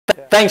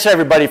thanks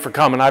everybody for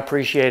coming. I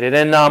appreciate it.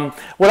 And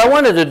what I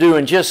wanted to do,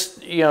 and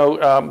just,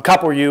 a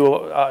couple of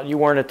you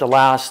weren't at the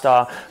last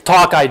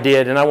talk I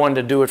did, and I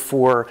wanted to do it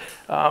for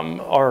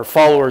our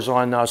followers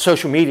on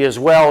social media as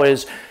well,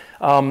 is,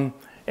 and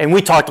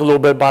we talked a little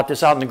bit about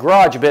this out in the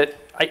garage, but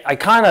I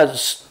kind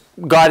of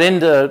got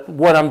into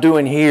what I'm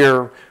doing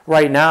here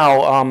right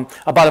now.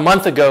 About a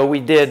month ago,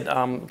 we did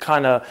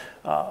kind of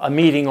a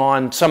meeting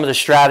on some of the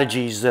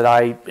strategies that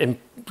I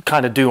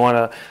kind of do on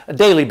a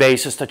daily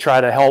basis to try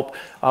to help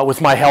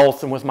with my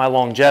health and with my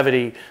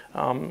longevity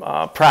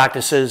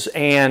practices,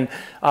 and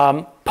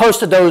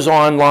posted those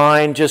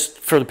online just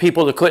for the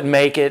people that couldn't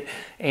make it.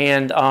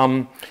 And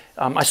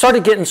I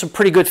started getting some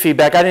pretty good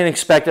feedback. I didn't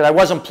expect it. I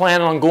wasn't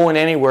planning on going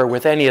anywhere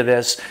with any of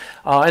this.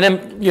 And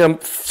then,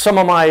 some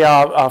of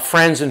my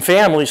friends and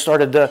family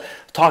started to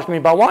talk to me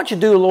about, why don't you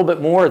do a little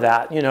bit more of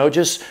that?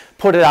 Just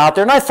put it out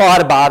there. And I thought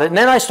about it. And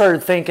then I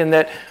started thinking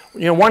that,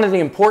 one of the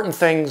important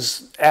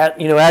things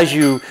as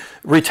you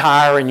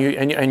retire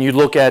and you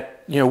look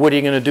at, what are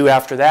you going to do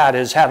after that,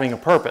 is having a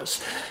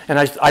purpose. And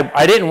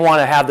I didn't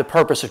want to have the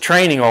purpose of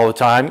training all the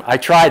time. I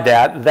tried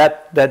that.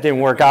 That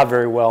didn't work out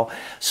very well.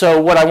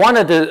 So what I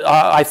wanted to,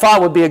 I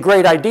thought would be a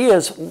great idea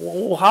is,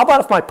 well, how about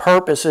if my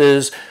purpose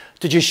is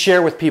to just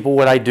share with people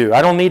what I do?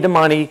 I don't need the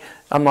money.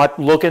 I'm not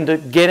looking to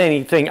get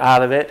anything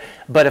out of it.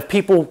 But if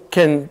people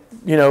can,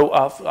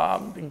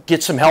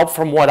 get some help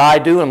from what I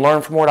do and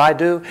learn from what I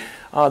do,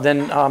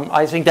 then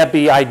I think that'd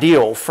be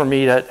ideal for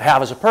me to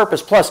have as a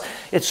purpose. Plus,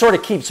 it sort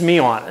of keeps me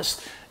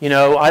honest.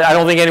 I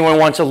don't think anyone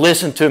wants to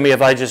listen to me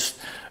if I just,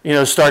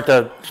 start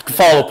to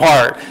fall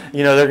apart.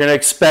 They're going to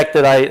expect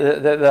that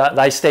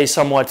I stay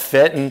somewhat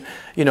fit, and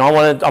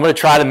I'm going to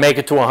try to make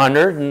it to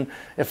 100. And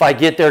if I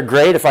get there,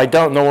 great. If I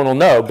don't, no one will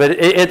know. But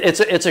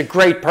it's a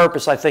great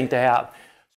purpose, I think, to have.